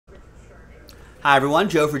Hi everyone,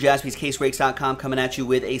 Joe for JaspysCaseBreaks.com coming at you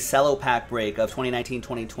with a Cello pack break of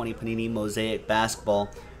 2019-2020 Panini Mosaic basketball,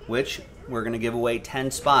 which we're going to give away 10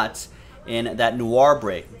 spots in that Noir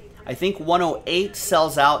break. I think 108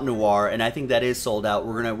 sells out Noir, and I think that is sold out.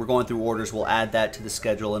 We're going through orders. We'll add that to the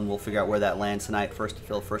schedule, and we'll figure out where that lands tonight. First to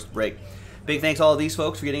fill, first to break. Big thanks to all of these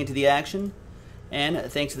folks for getting into the action, and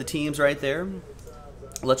thanks to the teams right there.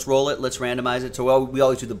 Let's roll it. Let's randomize it. So we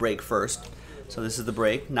always do the break first. So this is the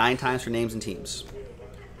break. 9 times for names and teams.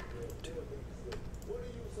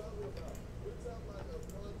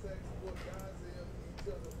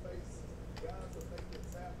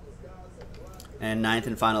 And 9th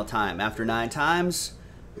and final time. After 9 times,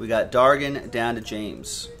 we got Dargan down to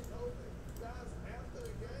James.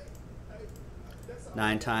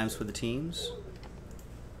 9 times for the teams.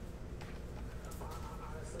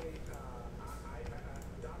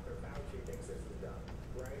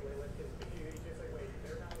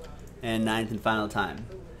 And 9th and final time.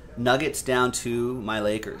 Nuggets down to my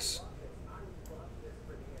Lakers.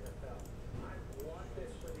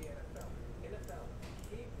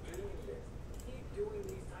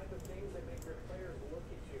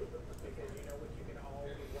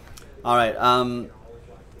 All right,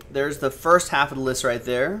 there's the first half of the list right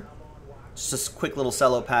there. Just a quick little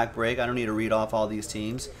Cello pack break. I don't need to read off all these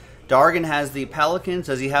teams. Dargan has the Pelicans.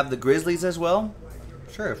 Does he have the Grizzlies as well?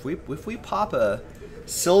 Sure, if we pop a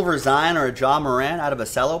Silver Zion or a Ja Morant out of a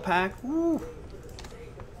Cello pack, woo,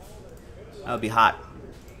 that would be hot.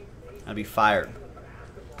 That would be fired.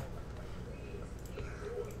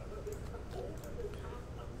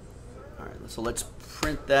 All right, so let's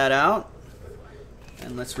print that out.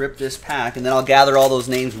 And let's rip this pack, and then I'll gather all those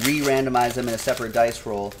names, re-randomize them in a separate dice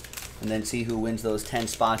roll, and then see who wins those 10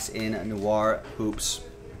 spots in Noir Hoops.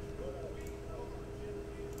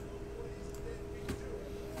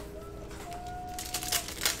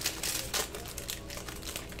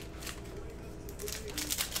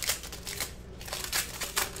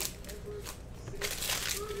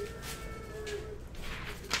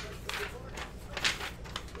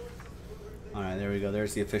 All right, there we go.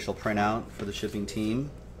 There's the official printout for the shipping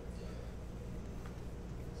team.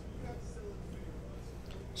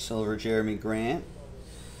 Silver Jeremy Grant,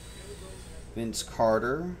 Vince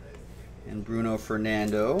Carter, and Bruno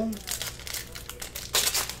Fernando.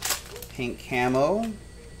 Pink Camo,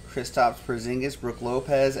 Kristaps Porzingis, Brook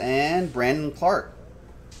Lopez, and Brandon Clark.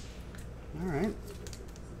 All right.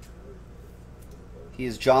 He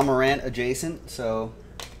is Ja Morant adjacent, so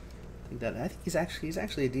I think he's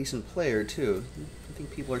actually a decent player too. I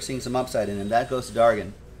think people are seeing some upside in him. That goes to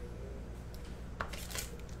Dargan.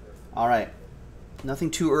 All right,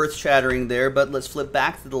 nothing too earth-shattering there, but let's flip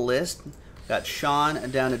back to the list. Got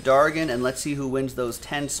Sean down to Dargan, and let's see who wins those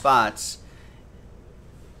 10 spots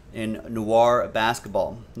in Noir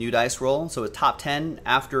basketball. New dice roll, so a top 10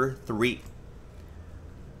 after 3.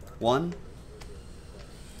 1,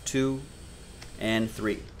 2, and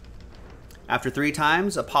 3. After 3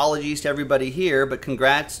 times, apologies to everybody here, but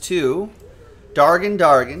congrats to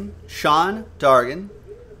Dargan, Sean Dargan,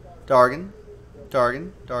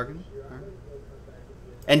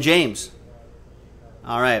 and James.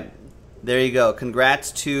 All right, there you go.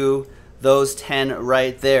 Congrats to those 10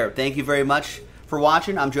 right there. Thank you very much for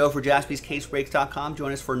watching. I'm Joe for JaspysCaseBreaks.com.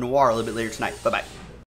 Join us for Noir a little bit later tonight. Bye-bye.